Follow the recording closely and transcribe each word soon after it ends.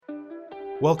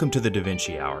Welcome to the Da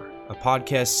Vinci Hour, a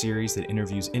podcast series that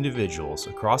interviews individuals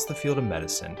across the field of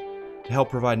medicine to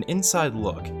help provide an inside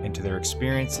look into their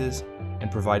experiences and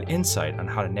provide insight on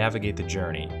how to navigate the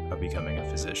journey of becoming a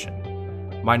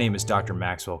physician. My name is Dr.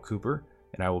 Maxwell Cooper,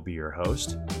 and I will be your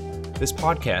host. This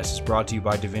podcast is brought to you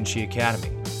by Da Vinci Academy,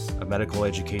 a medical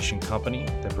education company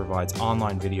that provides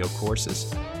online video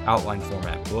courses, outline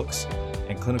format books,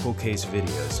 and clinical case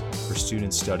videos for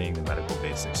students studying the medical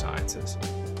basic sciences.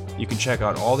 You can check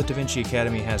out all that Da Vinci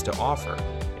Academy has to offer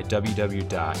at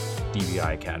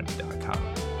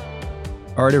www.dviacademy.com.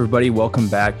 All right, everybody, welcome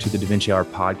back to the Da Vinci Hour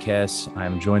podcast.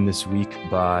 I'm joined this week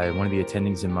by one of the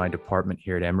attendings in my department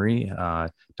here at Emory,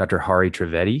 Dr. Hari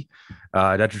Trivedi.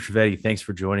 Dr. Trivedi, thanks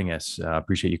for joining us.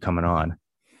 Appreciate you coming on.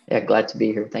 Yeah, glad to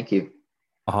be here. Thank you.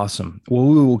 Awesome. Well,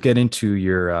 we will get into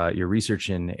your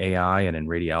research in AI and in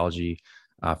radiology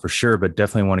for sure, but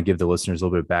definitely want to give the listeners a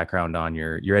little bit of background on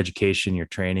your education, your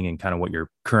training, and kind of what your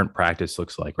current practice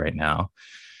looks like right now.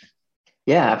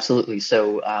 Yeah, absolutely.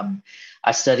 So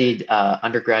I studied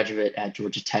undergraduate at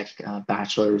Georgia Tech,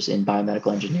 bachelor's in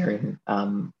biomedical engineering.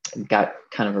 Got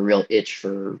kind of a real itch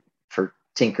for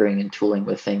tinkering and tooling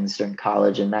with things during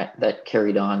college, and that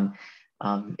carried on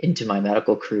into my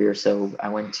medical career. So I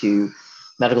went to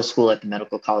medical school at the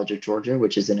Medical College of Georgia,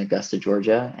 which is in Augusta,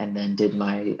 Georgia, and then did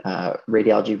my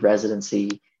radiology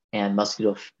residency and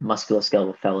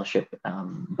musculoskeletal fellowship,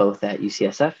 both at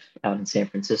UCSF out in San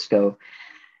Francisco.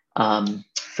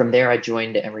 From there, I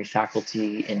joined Emory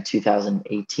faculty in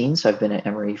 2018. So I've been at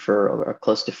Emory for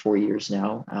close to 4 years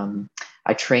now.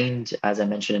 I trained, as I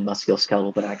mentioned, in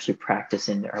musculoskeletal, but I actually practice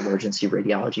in emergency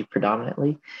radiology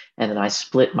predominantly. And then I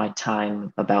split my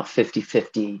time about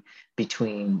 50-50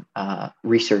 between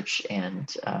research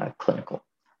and clinical.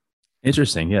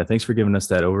 Interesting. Yeah. Thanks for giving us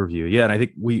that overview. Yeah. And I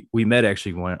think we met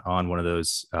actually on one of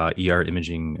those ER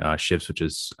imaging shifts, which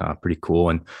is pretty cool.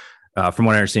 And from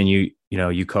what I understand,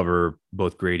 you cover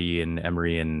both Grady and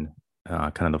Emory and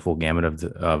kind of the full gamut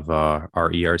of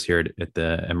our ERs here at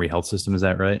the Emory Health System. Is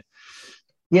that right?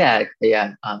 Yeah.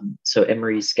 So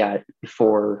Emory's got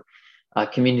 4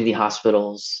 community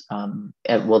hospitals,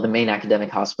 the main academic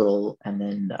hospital, and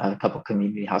then a couple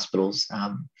community hospitals.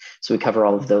 So we cover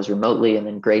all of those remotely. And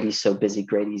then Grady's so busy.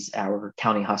 Grady's our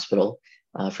county hospital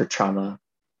for trauma.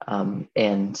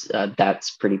 And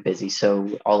that's pretty busy.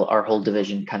 So our whole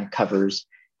division kind of covers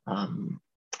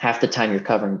half the time you're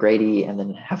covering Grady, and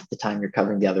then half the time you're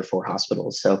covering the other 4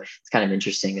 hospitals. So it's kind of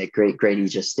interesting that Grady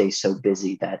just stays so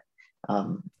busy that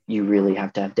you really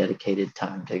have to have dedicated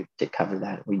time to cover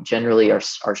that. We generally, our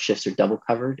shifts are double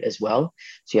covered as well.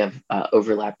 So you have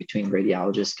overlap between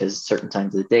radiologists because certain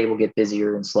times of the day will get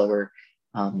busier and slower.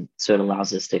 So it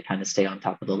allows us to kind of stay on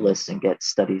top of the list and get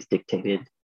studies dictated,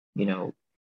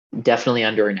 definitely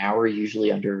under an hour,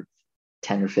 usually under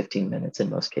 10 or 15 minutes in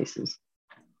most cases.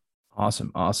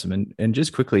 Awesome. And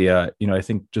just quickly, I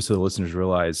think just so the listeners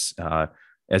realize,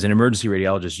 as an emergency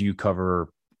radiologist, you cover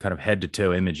kind of head to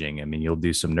toe imaging. I mean, you'll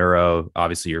do some neuro,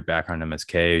 obviously your background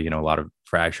MSK, a lot of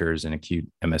fractures and acute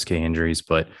MSK injuries,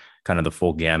 but kind of the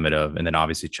full gamut and then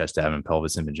obviously chest, abdomen, and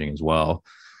pelvis imaging as well.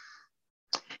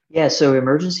 Yeah. So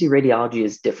emergency radiology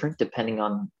is different depending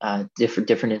on different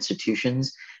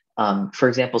institutions. For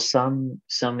example, some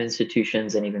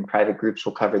institutions and even private groups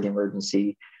will cover the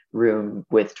emergency room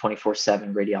with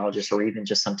 24/7 radiologists, or even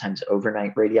just sometimes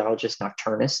overnight radiologists,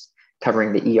 nocturnists,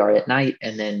 covering the ER at night,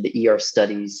 and then the ER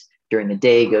studies during the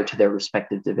day go to their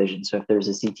respective divisions. So if there's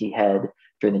a CT head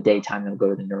during the daytime, they'll go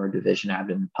to the neuro division,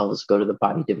 abdomen, pelvis, go to the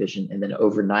body division, and then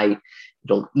overnight,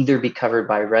 it'll either be covered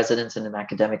by residents in an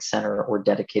academic center or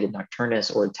dedicated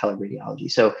nocturnists or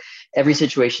teleradiology. So every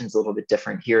situation is a little bit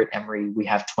different. Here at Emory, we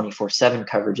have 24/7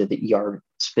 coverage of the ER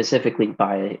specifically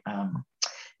by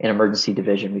an emergency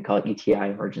division. We call it ETI,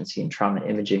 emergency and trauma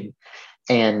imaging.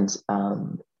 And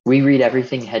we read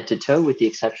everything head to toe with the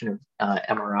exception of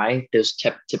MRI. Those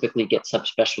typically get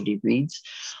subspecialty reads.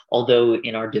 Although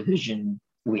in our division,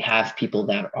 we have people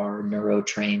that are neuro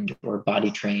trained or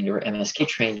body trained or MSK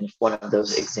trained. And if one of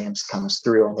those exams comes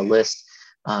through on the list,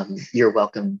 you're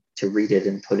welcome to read it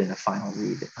and put in a final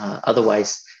read.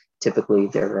 Otherwise, typically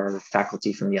there are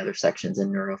faculty from the other sections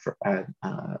and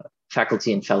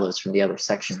faculty and fellows from the other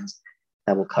sections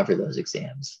that will cover those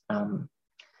exams.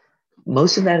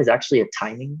 Most of that is actually a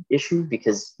timing issue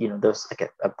because, those like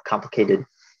a complicated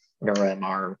neuro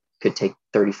MR could take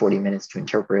 30-40 minutes to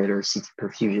interpret, or CT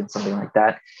perfusion, something like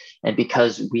that. And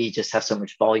because we just have so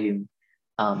much volume,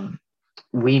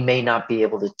 we may not be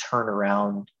able to turn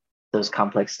around those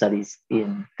complex studies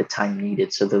in the time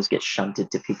needed. So those get shunted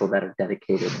to people that are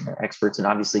dedicated and they're experts and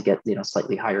obviously get,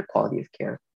 slightly higher quality of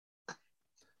care.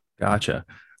 Gotcha.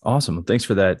 Awesome. Thanks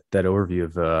for that overview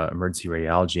of emergency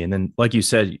radiology. And then, like you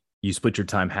said, you split your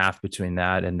time half between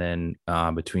that and then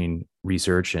between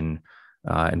research and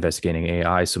investigating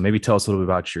AI. So maybe tell us a little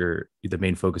bit about the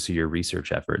main focus of your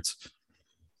research efforts.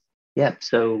 Yeah.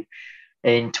 So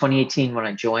in 2018, when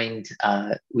I joined,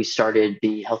 we started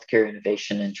the Healthcare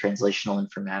Innovation and Translational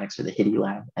Informatics, or the HITI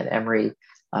lab at Emory,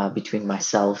 between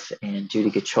myself and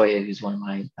Judy Gachoya, who's one of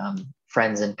my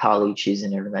friends and colleagues. She's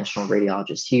an interventional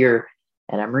radiologist here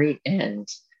at Emory. And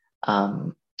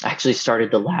I actually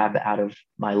started the lab out of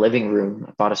my living room.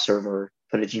 I bought a server,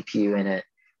 put a GPU in it,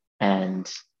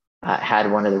 and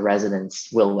had one of the residents,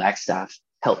 Will Wagstaff,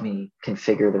 help me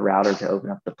configure the router to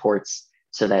open up the ports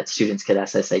so that students could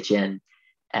SSH in,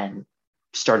 and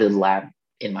started the lab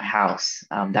in my house.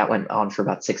 That went on for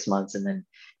about 6 months. And then,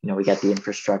 we got the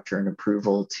infrastructure and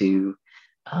approval to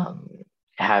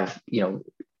have,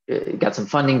 got some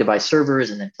funding to buy servers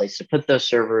and then place to put those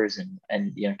servers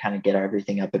and kind of get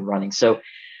everything up and running. So,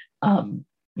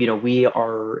 we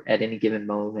are at any given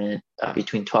moment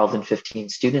between 12 and 15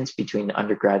 students, between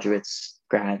undergraduates,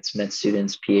 grads, med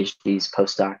students, PhDs,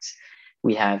 postdocs.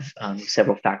 We have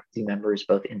several faculty members,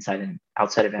 both inside and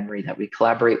outside of Emory, that we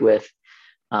collaborate with.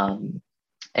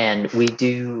 And we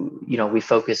do, we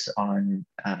focus on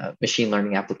machine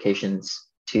learning applications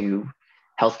to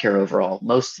healthcare overall.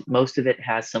 Most of it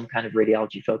has some kind of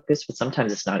radiology focus, but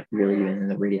sometimes it's not really even in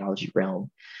the radiology realm.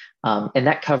 And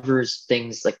that covers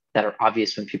things like that are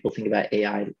obvious when people think about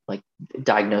AI, like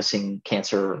diagnosing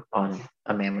cancer on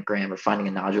a mammogram or finding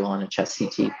a nodule on a chest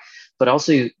CT. But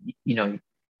also, you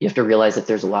have to realize that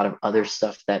there's a lot of other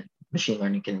stuff that machine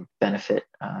learning can benefit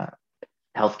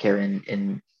healthcare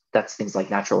in. That's things like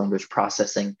natural language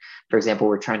processing. For example,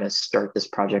 we're trying to start this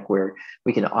project where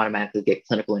we can automatically get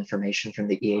clinical information from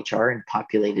the EHR and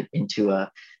populate it into a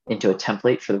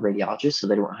template for the radiologist, so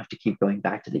they don't have to keep going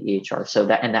back to the EHR. So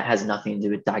that has nothing to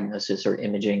do with diagnosis or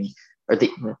imaging,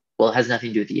 it has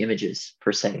nothing to do with the images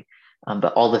per se,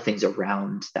 but all the things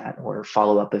around that, or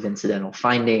follow-up of incidental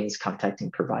findings, contacting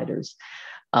providers.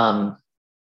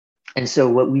 And so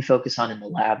what we focus on in the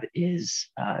lab is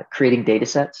creating data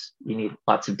sets. You need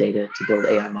lots of data to build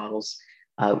AI models.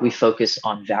 We focus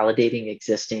on validating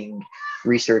existing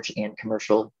research and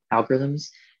commercial algorithms.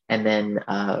 And then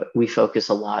we focus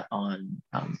a lot on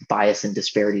bias and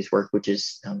disparities work, which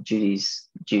is Judy's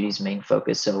main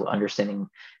focus. So understanding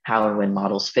how and when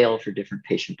models fail for different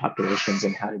patient populations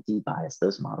and how to de-bias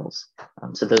those models.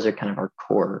 So those are kind of our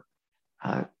core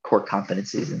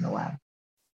competencies in the lab.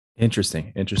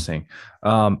 Interesting.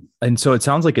 And so it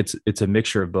sounds like it's a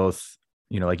mixture of both,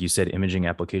 like you said, imaging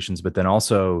applications, but then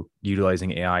also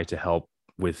utilizing AI to help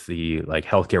with the like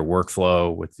healthcare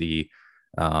workflow, with the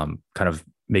kind of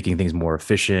making things more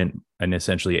efficient and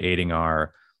essentially aiding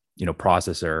our,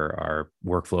 process or our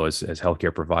workflow as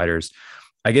healthcare providers.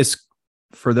 I guess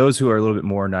for those who are a little bit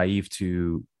more naive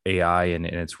to AI and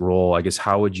its role, I guess,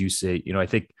 how would you say, I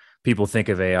think people think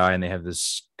of AI and they have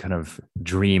this kind of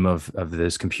dream of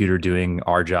this computer doing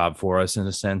our job for us in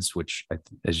a sense, which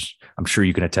as I'm sure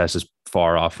you can attest is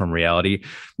far off from reality.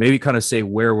 Maybe kind of say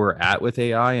where we're at with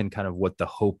AI and kind of what the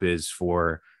hope is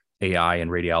for AI in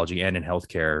radiology and in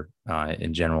healthcare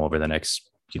in general over the next,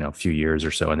 few years or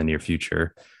so in the near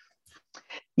future.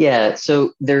 Yeah.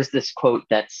 So there's this quote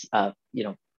that's,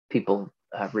 people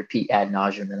repeat ad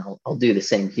nauseum, and I'll do the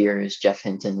same here, as Jeff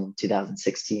Hinton in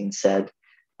 2016 said,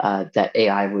 that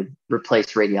AI would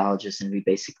replace radiologists and we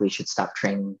basically should stop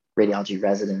training radiology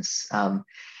residents.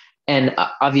 And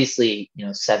obviously,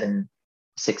 7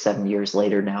 years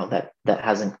later now, that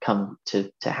hasn't come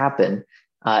to happen.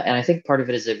 And I think part of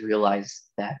it is I've realized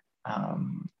that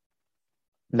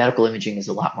medical imaging is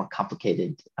a lot more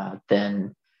complicated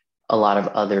than a lot of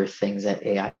other things that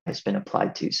AI has been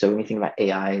applied to. So when you think about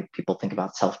AI, people think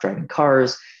about self-driving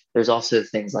cars. There's also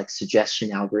things like suggestion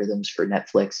algorithms for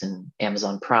Netflix and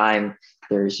Amazon Prime.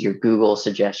 There's your Google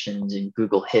suggestions and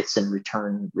Google hits and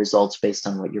return results based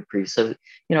on what you're previous. So,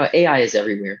 AI is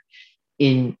everywhere.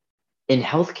 In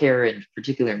healthcare, and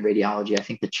particularly in radiology, I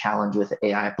think the challenge with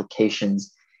AI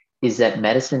applications is that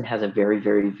medicine has a very,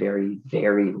 very, very,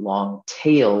 very long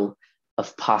tail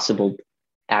of possible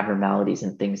abnormalities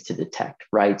and things to detect,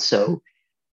 right? So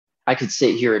I could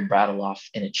sit here and rattle off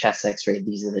in a chest x-ray,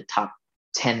 these are the top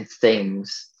 10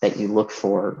 things that you look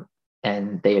for,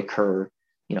 and they occur,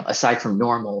 aside from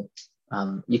normal,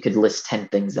 you could list 10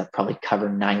 things that probably cover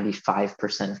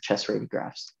 95% of chest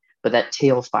radiographs. But that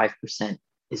tail 5%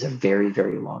 is a very,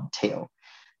 very long tail.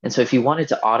 And so if you wanted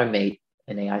to automate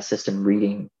an AI system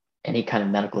reading any kind of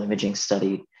medical imaging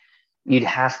study, you'd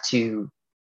have to,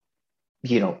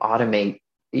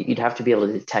 you'd have to be able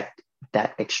to detect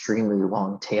that extremely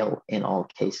long tail in all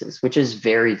cases, which is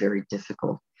very, very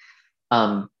difficult.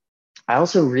 Um, I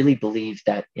also really believe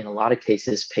that in a lot of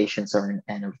cases, patients are an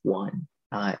N of one.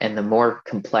 And the more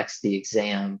complex the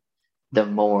exam, the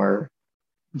more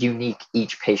unique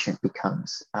each patient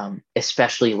becomes,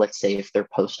 especially, let's say, if they're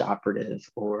post-operative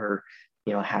or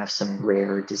have some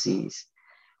rare disease.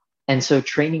 And so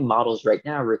training models right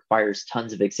now requires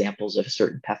tons of examples of a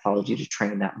certain pathology to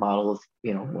train that model of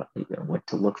what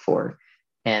to look for.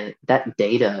 And that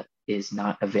data is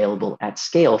not available at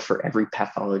scale for every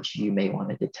pathology you may want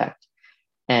to detect.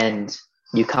 And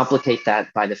you complicate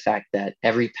that by the fact that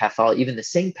every pathology, even the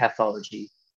same pathology,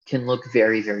 can look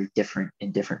very, very different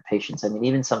in different patients. I mean,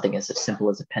 even something as simple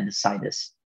as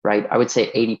appendicitis, right? I would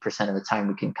say 80% of the time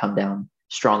we can come down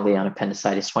strongly on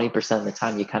appendicitis. 20% of the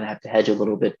time you kind of have to hedge a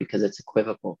little bit because it's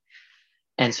equivocal.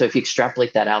 And so if you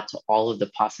extrapolate that out to all of the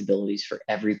possibilities for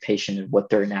every patient and what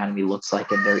their anatomy looks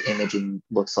like and their imaging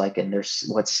looks like and their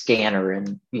what scanner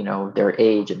and their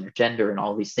age and their gender and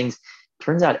all these things,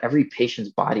 turns out every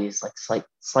patient's body is like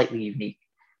slightly unique.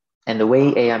 And the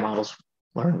way AI models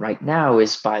learn right now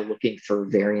is by looking for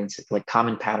variants, like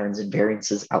common patterns and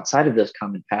variances outside of those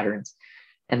common patterns.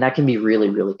 And that can be really,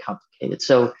 really complicated.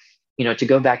 So, to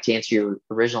go back to answer your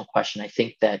original question, I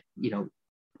think that,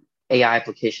 AI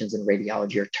applications in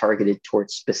radiology are targeted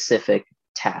towards specific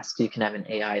tasks. You can have an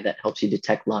AI that helps you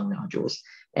detect lung nodules,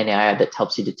 an AI that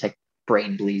helps you detect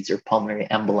brain bleeds or pulmonary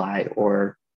emboli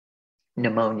or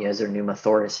pneumonias or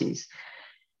pneumothoraces.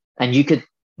 And you could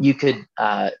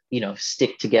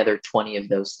stick together 20 of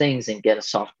those things and get a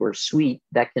software suite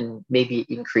that can maybe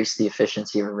increase the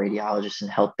efficiency of a radiologist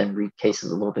and help them read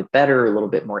cases a little bit better, a little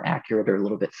bit more accurate, or a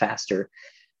little bit faster,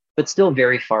 but still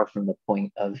very far from the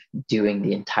point of doing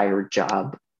the entire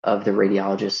job of the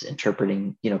radiologist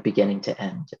interpreting, beginning to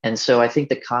end. And so I think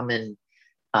the common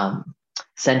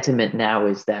sentiment now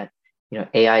is that,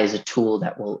 AI is a tool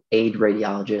that will aid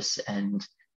radiologists, and,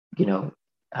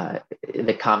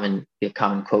 the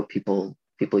common quote people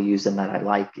use and that I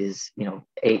like is,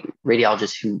 a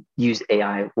radiologists who use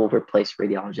AI will replace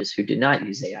radiologists who do not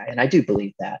use AI. And I do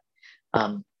believe that.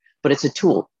 But it's a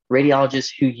tool.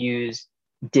 Radiologists who use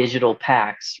digital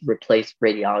packs replace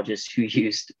radiologists who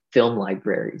used film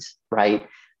libraries, right?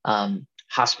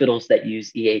 Hospitals that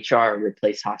use EHR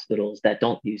replace hospitals that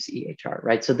don't use EHR,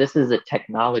 right? So this is a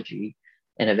technology,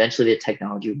 and eventually the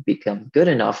technology will become good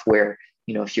enough where,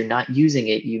 if you're not using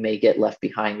it, you may get left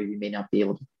behind, or you may not be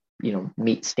able to,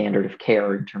 meet standard of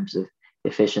care in terms of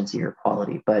efficiency or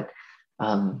quality. But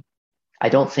I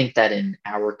don't think that in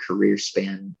our career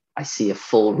span, I see a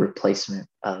full replacement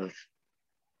of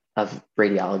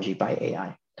radiology by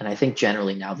AI. And I think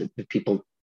generally now that the people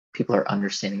are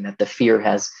understanding that the fear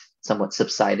has somewhat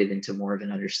subsided into more of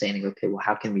an understanding. Okay, well,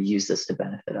 how can we use this to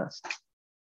benefit us?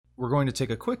 We're going to take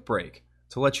a quick break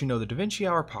to let you know the Da Vinci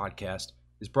Hour podcast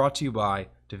is brought to you by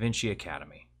Da Vinci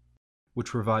Academy, which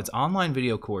provides online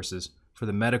video courses for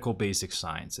the medical basic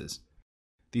sciences.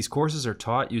 These courses are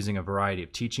taught using a variety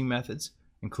of teaching methods,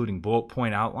 including bullet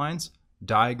point outlines,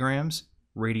 diagrams,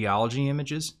 radiology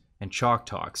images, and chalk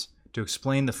talks to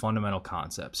explain the fundamental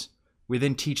concepts. We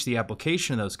then teach the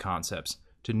application of those concepts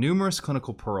to numerous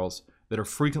clinical pearls that are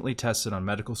frequently tested on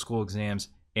medical school exams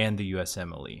and the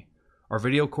USMLE. Our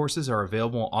video courses are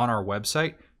available on our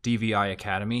website,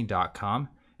 dviacademy.com,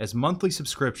 as monthly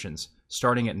subscriptions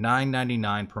starting at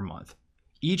 $9.99 per month.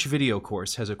 Each video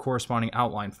course has a corresponding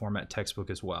outline format textbook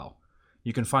as well.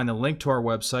 You can find the link to our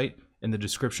website in the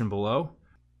description below.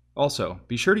 Also,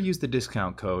 be sure to use the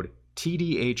discount code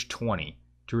TDH20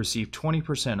 to receive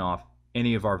 20% off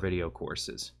any of our video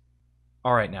courses.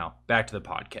 All right, now back to the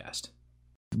podcast.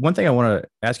 One thing I want to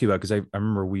ask you about, because I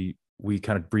remember we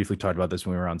kind of briefly talked about this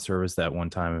when we were on service that one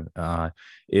time,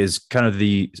 is kind of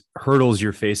the hurdles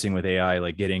you're facing with AI,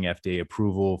 like getting FDA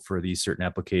approval for these certain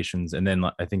applications. And then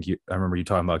I remember you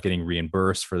talking about getting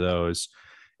reimbursed for those,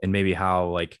 and maybe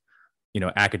how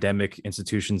academic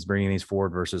institutions bringing these forward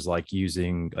versus like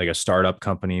using like a startup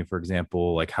company, for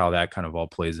example, like how that kind of all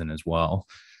plays in as well.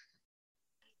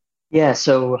 Yeah,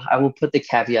 so I will put the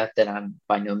caveat that I'm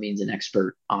by no means an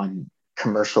expert on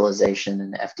commercialization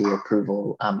and FDA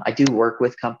approval. I do work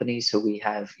with companies, so we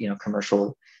have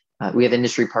we have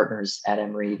industry partners at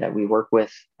Emory that we work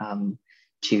with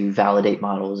to validate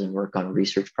models and work on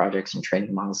research projects and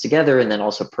training models together. And then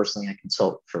also personally, I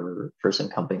consult for some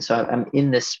companies. So I'm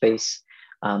in this space,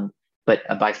 but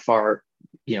by far,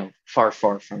 far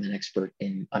from an expert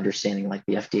in understanding like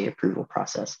the FDA approval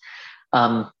process.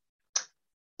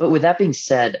 But with that being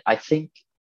said, I think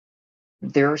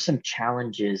there are some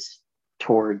challenges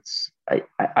towards,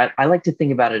 I like to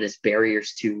think about it as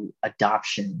barriers to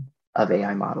adoption of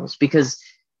AI models, because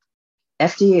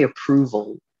FDA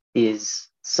approval is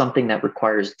something that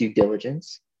requires due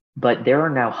diligence, but there are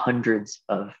now hundreds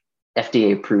of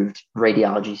FDA approved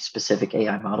radiology specific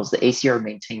AI models. The ACR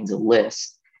maintains a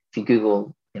list. If you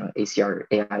Google, ACR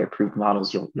AI approved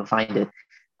models, you'll find it.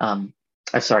 I'm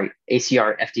sorry,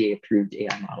 ACR FDA approved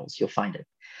AI models, you'll find it.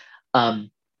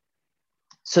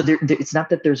 So it's not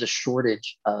that there's a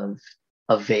shortage of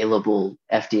available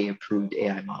FDA approved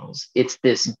AI models. It's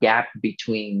this gap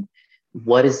between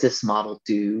what does this model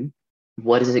do?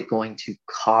 What is it going to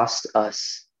cost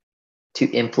us to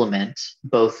implement,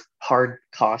 both hard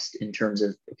cost in terms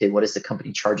of, okay, what is the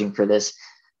company charging for this?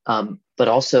 But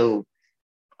also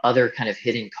other kind of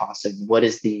hidden costs of what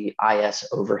is the IS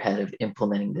overhead of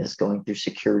implementing this, going through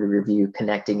security review,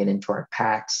 connecting it into our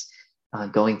PACS,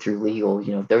 going through legal.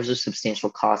 Those are substantial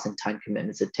costs and time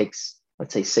commitments. It takes,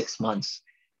 let's say, 6 months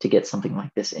to get something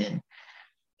like this in.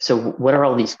 So what are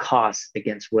all these costs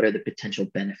against what are the potential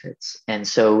benefits? And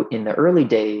so in the early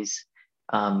days,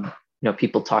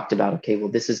 people talked about, okay,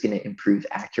 well, this is going to improve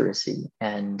accuracy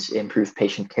and improve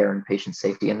patient care and patient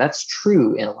safety. And that's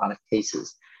true in a lot of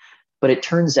cases. But it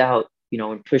turns out,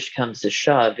 when push comes to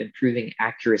shove, improving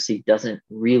accuracy doesn't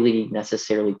really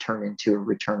necessarily turn into a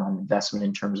return on investment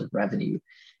in terms of revenue.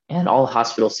 And all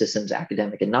hospital systems,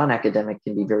 academic and non-academic,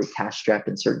 can be very cash strapped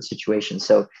in certain situations.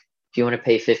 So if you want to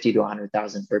pay $50,000 to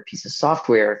 $100,000 for a piece of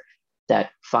software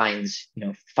that finds,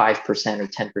 5% or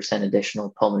 10%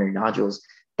 additional pulmonary nodules,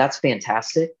 that's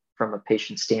fantastic from a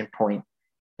patient standpoint,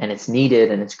 and it's needed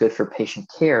and it's good for patient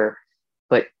care.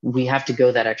 But we have to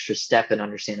go that extra step and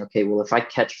understand, okay, well, if I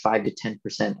catch 5 to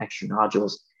 10% extra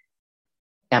nodules,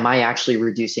 am I actually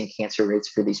reducing cancer rates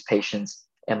for these patients?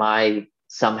 Am I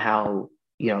somehow,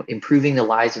 improving the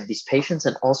lives of these patients?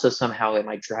 And also somehow, am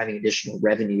I driving additional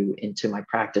revenue into my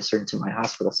practice or into my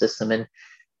hospital system? And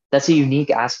that's a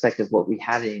unique aspect of what we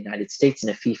have in the United States in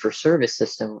a fee-for-service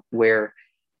system, where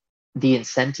the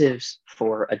incentives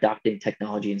for adopting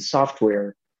technology and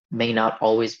software may not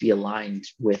always be aligned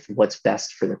with what's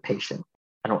best for the patient.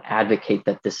 I don't advocate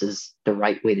that this is the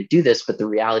right way to do this, but the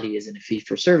reality is, in a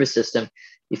fee-for-service system,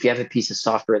 if you have a piece of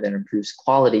software that improves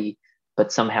quality,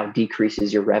 but somehow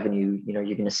decreases your revenue, you're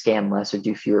going to scan less or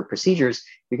do fewer procedures,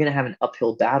 you're going to have an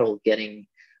uphill battle getting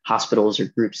hospitals or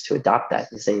groups to adopt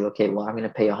that and say, okay, well, I'm going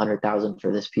to pay $100,000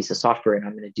 for this piece of software and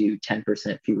I'm going to do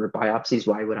 10% fewer biopsies.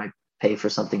 Why would I pay for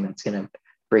something that's going to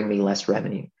bring me less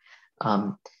revenue?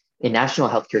 In national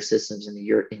healthcare systems in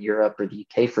Europe or the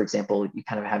UK, for example, you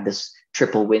kind of have this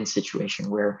triple win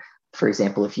situation where, for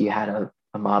example, if you had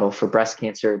a model for breast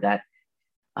cancer that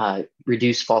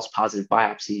reduced false positive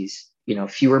biopsies,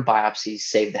 fewer biopsies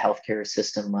save the healthcare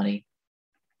system money,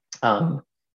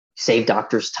 save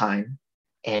doctors time,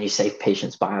 and you save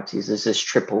patients biopsies. There's this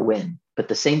triple win. But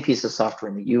the same piece of software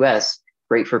in the US,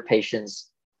 great for patients,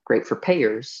 great for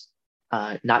payers,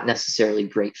 not necessarily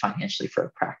great financially for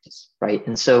a practice, right?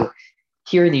 And so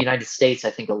here in the United States, I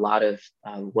think a lot of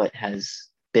what has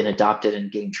been adopted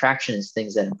and gained traction is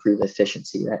things that improve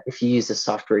efficiency. That if you use the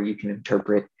software, you can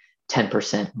interpret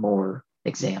 10% more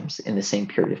exams in the same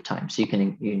period of time. So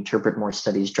you interpret more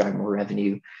studies, drive more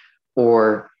revenue,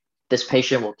 or this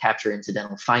patient will capture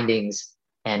incidental findings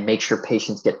and make sure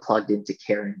patients get plugged into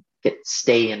care and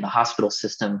stay in the hospital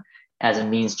system as a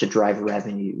means to drive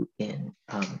revenue in.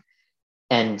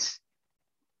 And,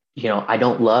 I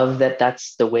don't love that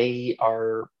that's the way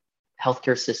our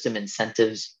healthcare system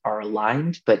incentives are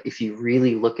aligned. But if you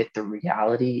really look at the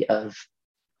reality of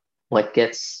what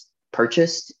gets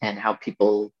purchased and how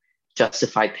people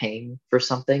justify paying for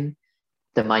something,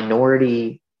 the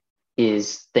minority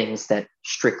is things that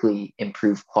strictly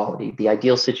improve quality. The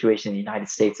ideal situation in the United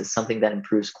States is something that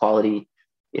improves quality,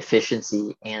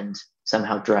 efficiency, and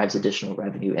somehow drives additional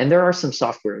revenue. And there are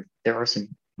some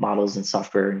models and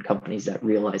software and companies that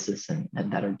realize this and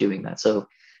that are doing that. So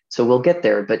we'll get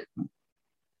there, but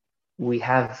we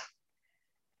have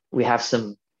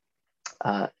some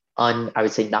I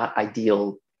would say not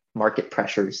ideal market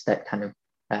pressures that kind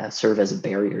of serve as a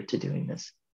barrier to doing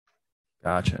this.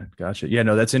 Gotcha. Yeah,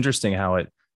 no, that's interesting how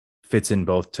it fits in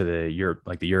both to the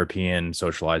European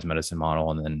socialized medicine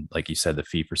model, and then, like you said, the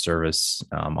fee-for-service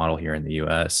model here in the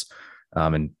U.S.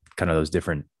 And kind of those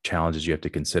different challenges you have to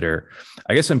consider.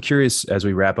 I guess I'm curious, as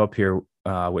we wrap up here,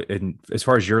 as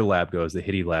far as your lab goes, the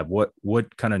HITI lab,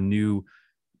 what kind of new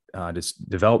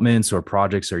developments or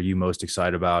projects are you most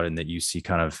excited about, and that you see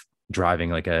kind of driving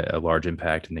like a large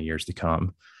impact in the years to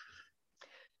come?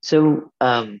 So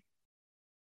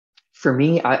for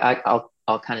me, I'll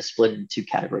kind of split into two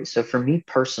categories. So for me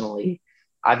personally,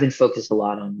 I've been focused a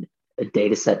lot on a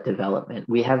data set development.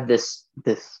 We have this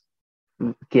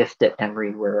gift at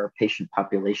Emory where our patient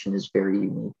population is very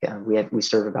unique. We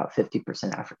serve about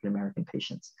 50% African American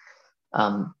patients.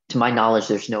 To my knowledge,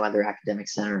 there's no other academic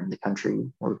center in the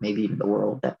country or maybe even the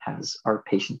world that has our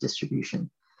patient distribution.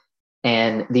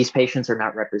 And these patients are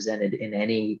not represented in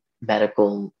any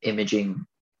medical imaging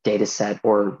data set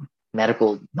or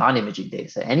medical non-imaging data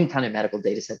set, any kind of medical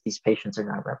data set. These patients are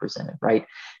not represented, right?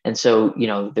 And so,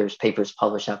 there's papers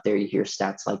published out there. You hear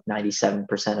stats like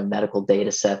 97% of medical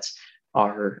data sets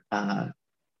are,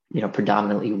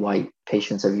 predominantly white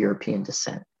patients of European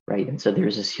descent, right? And so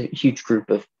there's this huge group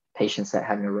of patients that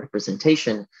have no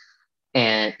representation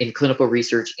and in clinical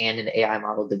research and in AI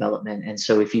model development. And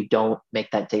so if you don't make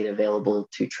that data available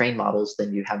to train models,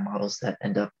 then you have models that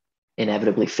end up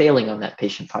inevitably failing on that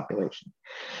patient population.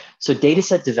 So data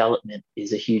set development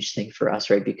is a huge thing for us,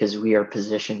 right? Because we are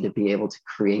positioned to be able to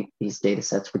create these data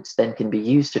sets, which then can be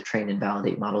used to train and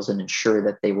validate models and ensure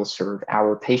that they will serve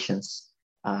our patients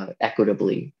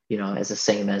equitably, as the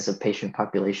same as a patient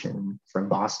population from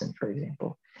Boston, for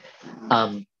example.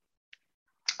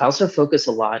 I also focus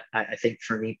a lot, I think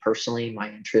for me personally, my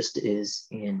interest is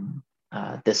in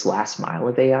this last mile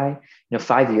of AI.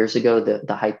 5 years ago,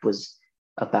 the hype was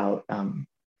about,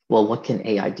 well, what can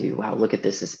AI do? Wow, look at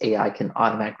this AI can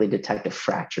automatically detect a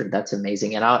fracture. That's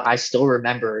amazing. And I still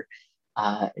remember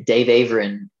Dave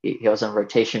Averin. He was on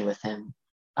rotation with him.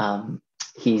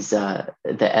 He's the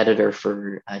editor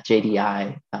for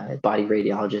JDI, body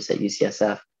radiologist at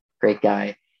UCSF, great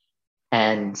guy.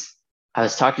 And I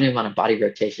was talking to him on a body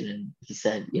rotation, and he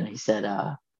said,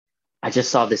 I just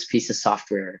saw this piece of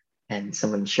software, and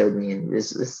someone showed me, and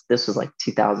this was like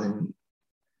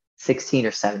 2016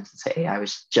 or 17. So AI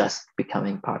was just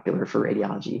becoming popular for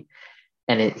radiology,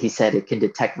 and he said it can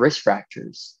detect wrist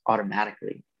fractures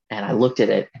automatically. And I looked at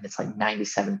it, and it's like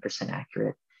 97%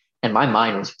 accurate, and my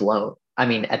mind was blown. I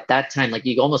mean, at that time, like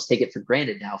you almost take it for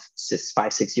granted now,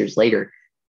 5-6 years later,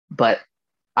 but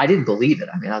I didn't believe it.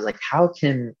 I mean, I was like,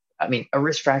 a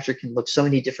wrist fracture can look so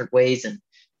many different ways. And,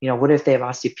 what if they have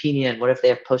osteopenia, and what if they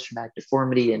have post-traumatic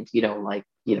deformity, and,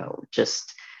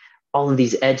 just all of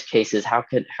these edge cases. How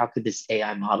could this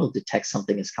AI model detect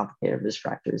something as complicated as wrist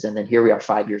fractures? And then here we are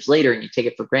 5 years later, and you take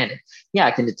it for granted. Yeah,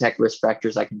 I can detect wrist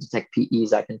fractures. I can detect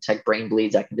PEs. I can detect brain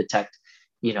bleeds. I can detect,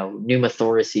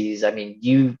 pneumothoraces. I mean,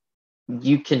 you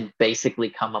can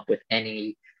basically come up with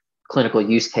any clinical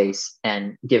use case,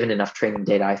 and given enough training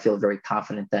data, I feel very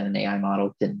confident that an AI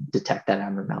model can detect that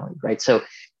abnormality, right? So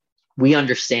we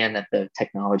understand that the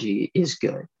technology is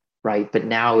good, right? But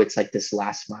now it's like this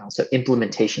last mile. So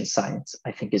implementation science,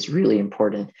 I think, is really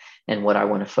important. And what I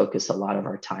want to focus a lot of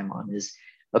our time on is,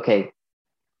 okay,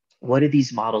 what do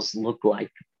these models look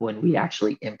like when we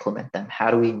actually implement them?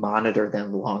 How do we monitor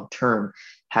them long term?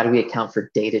 How do we account for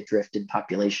data drift and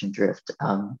population drift?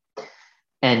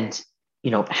 And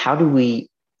how do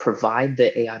we provide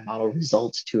the AI model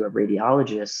results to a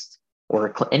radiologist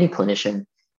or any clinician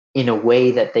in a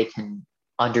way that they can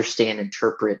understand,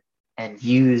 interpret, and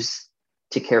use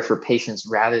to care for patients,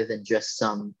 rather than just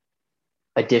some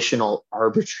additional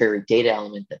arbitrary data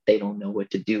element that they don't know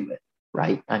what to do with,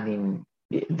 right? I mean,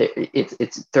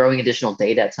 it's throwing additional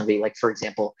data at somebody. Like, for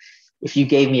example, if you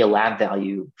gave me a lab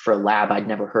value for a lab I'd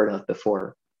never heard of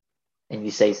before, and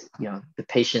you say, the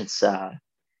patient's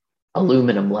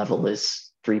aluminum level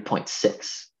is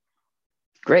 3.6.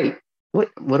 Great. What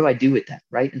do I do with that,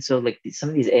 right? And so, like, some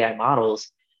of these AI models,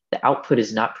 the output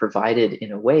is not provided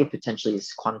in a way, potentially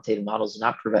as quantitative models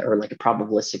not provide, or like a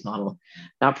probabilistic model,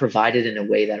 not provided in a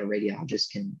way that a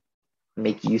radiologist can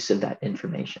make use of that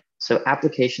information. So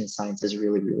application science is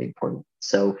really, really important.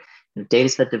 So data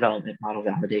set development, model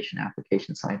validation,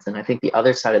 application science. And I think the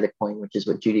other side of the coin, which is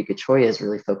what Judy Kachoya is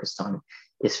really focused on,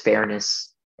 is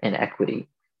fairness and equity.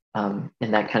 And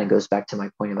that kind of goes back to my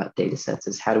point about data sets,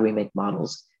 is how do we make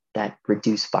models that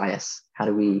reduce bias? How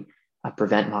do we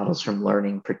prevent models from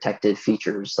learning protected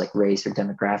features like race or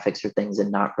demographics or things, and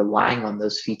not relying on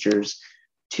those features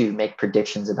to make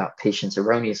predictions about patients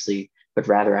erroneously, but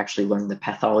rather actually learn the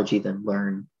pathology, then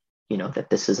learn, that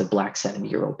this is a Black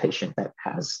 70-year-old patient that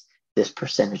has this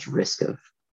percentage risk of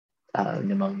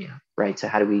pneumonia, right? So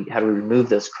how do we remove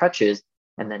those crutches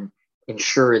and then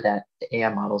ensure that the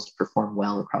AI models perform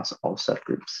well across all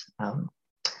subgroups?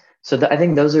 I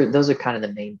think those are kind of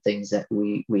the main things that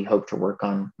we hope to work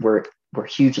on. We're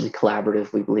hugely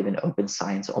collaborative. We believe in open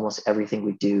science. Almost everything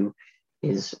we do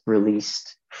is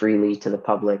released freely to the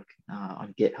public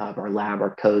on GitHub, our lab,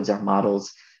 our codes, our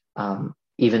models.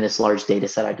 Even this large data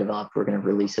set I developed, we're going to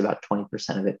release about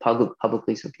 20% of it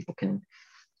publicly so people can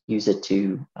use it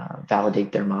to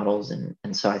validate their models.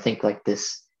 And so I think like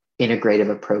this integrative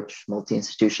approach,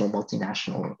 multi-institutional,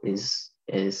 multinational, is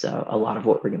a lot of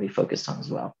what we're going to be focused on as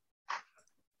well.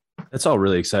 That's all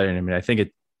really exciting. I mean, I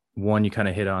think one, you kind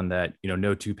of hit on that,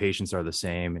 no two patients are the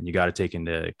same, and you got to take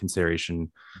into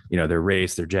consideration, their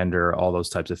race, their gender, all those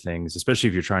types of things, especially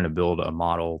if you're trying to build a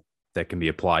model that can be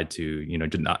applied to,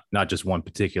 not just one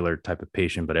particular type of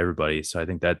patient, but everybody. So I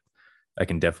think that I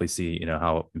can definitely see,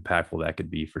 how impactful that could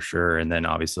be for sure. And then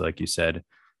obviously, like you said,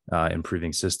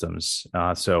 improving systems.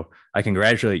 So I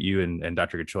congratulate you and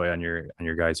Dr. Gachoy on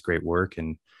your guys' great work.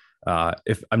 And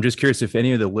if I'm just curious, if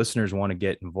any of the listeners want to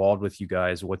get involved with you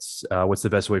guys, what's the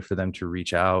best way for them to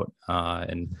reach out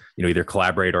and either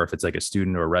collaborate, or if it's like a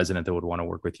student or a resident that would want to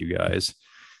work with you guys?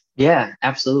 Yeah,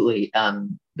 absolutely.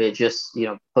 But just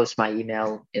post my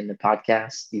email in the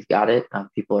podcast. You've got it.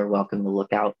 People are welcome to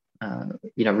look out.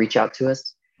 Reach out to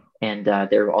us, and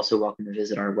they're also welcome to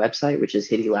visit our website, which is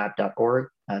hittylab.org.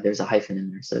 There's a hyphen in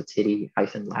there, so it's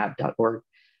hitty-lab.org.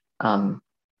 And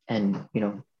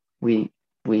we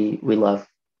love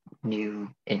new,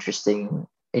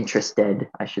 interested,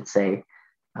 I should say,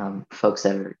 folks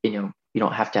that are, you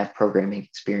don't have to have programming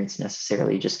experience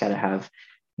necessarily. You just got to have,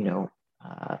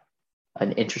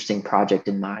 an interesting project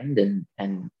in mind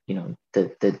and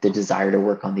the desire to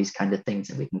work on these kind of things,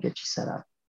 and we can get you set up.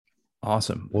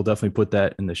 Awesome. We'll definitely put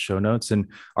that in the show notes. And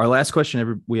our last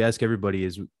question we ask everybody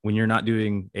is, when you're not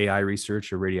doing AI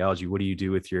research or radiology, what do you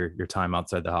do with your time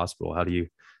outside the hospital? How do you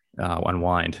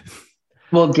unwind?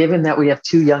 Well, given that we have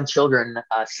 2 young children,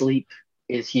 sleep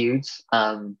is huge.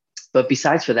 But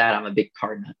besides for that, I'm a big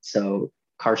car nut. So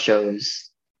car shows,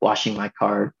 washing my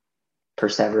car,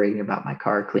 perseverating about my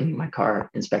car, cleaning my car,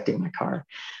 inspecting my car,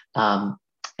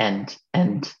 and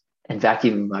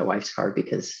vacuuming my wife's car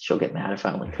because she'll get mad if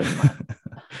I only clean mine.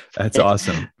 That's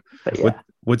awesome. But yeah.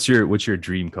 What's your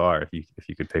dream car if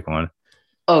you could pick one?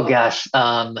 Oh gosh.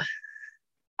 I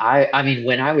mean,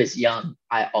 when I was young,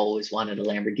 I always wanted a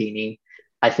Lamborghini.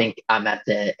 I think I'm at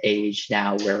the age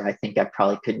now where I think I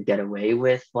probably couldn't get away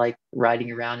with like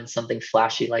riding around in something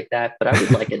flashy like that, but I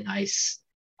would like a nice,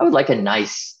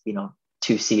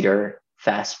 2-seater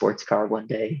fast sports car one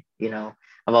day.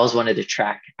 I've always wanted to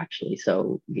track, actually.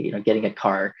 So, getting a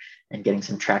car and getting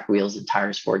some track wheels and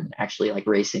tires for it and actually like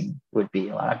racing would be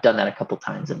a lot. I've done that a couple of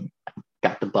times and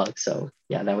got the bug. So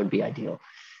yeah, that would be ideal.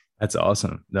 That's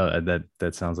awesome. No,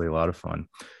 that sounds like a lot of fun.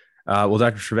 Well,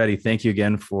 Dr. Trivedi, thank you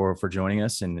again for joining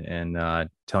us and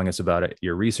telling us about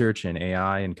your research and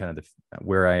AI and kind of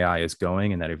where AI is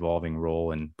going and that evolving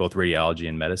role in both radiology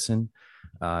and medicine.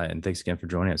 And thanks again for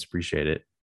joining us. Appreciate it.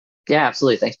 Yeah,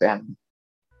 absolutely. Thanks for having me.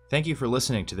 Thank you for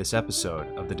listening to this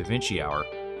episode of the Da Vinci Hour,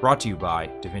 brought to you by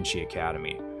Da Vinci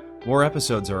Academy. More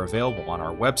episodes are available on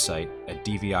our website at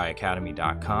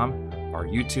dviacademy.com, our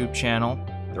YouTube channel.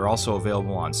 They're also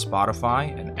available on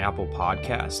Spotify and Apple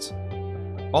Podcasts.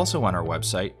 Also on our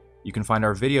website, you can find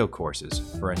our video courses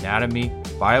for anatomy,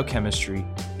 biochemistry,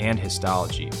 and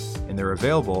histology, and they're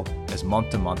available as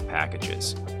month-to-month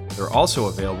packages. They're also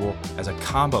available as a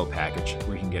combo package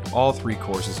where you can get all 3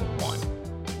 courses in one.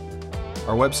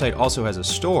 Our website also has a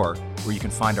store where you can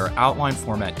find our outline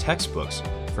format textbooks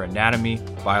for anatomy,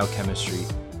 biochemistry,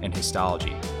 and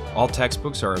histology. All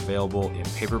textbooks are available in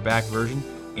paperback version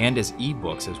and as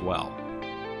ebooks as well.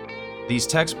 These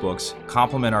textbooks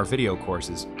complement our video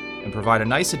courses and provide a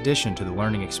nice addition to the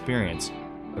learning experience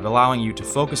of allowing you to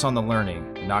focus on the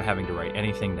learning and not having to write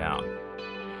anything down.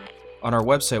 On our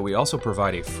website, we also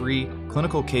provide a free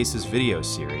clinical cases video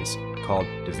series called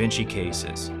Da Vinci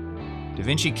Cases. Da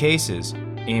Vinci Cases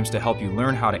aims to help you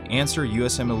learn how to answer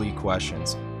USMLE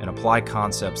questions and apply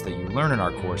concepts that you learn in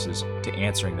our courses to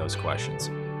answering those questions.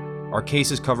 Our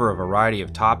cases cover a variety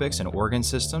of topics and organ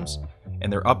systems,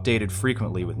 and they're updated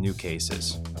frequently with new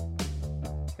cases.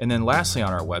 And then lastly,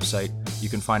 on our website, you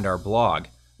can find our blog,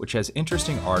 which has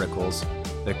interesting articles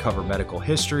that cover medical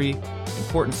history,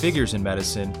 important figures in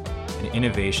medicine, and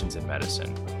innovations in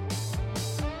medicine.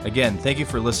 Again, thank you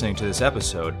for listening to this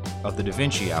episode of the Da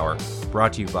Vinci Hour,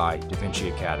 brought to you by Da Vinci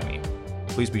Academy.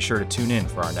 Please be sure to tune in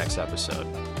for our next episode.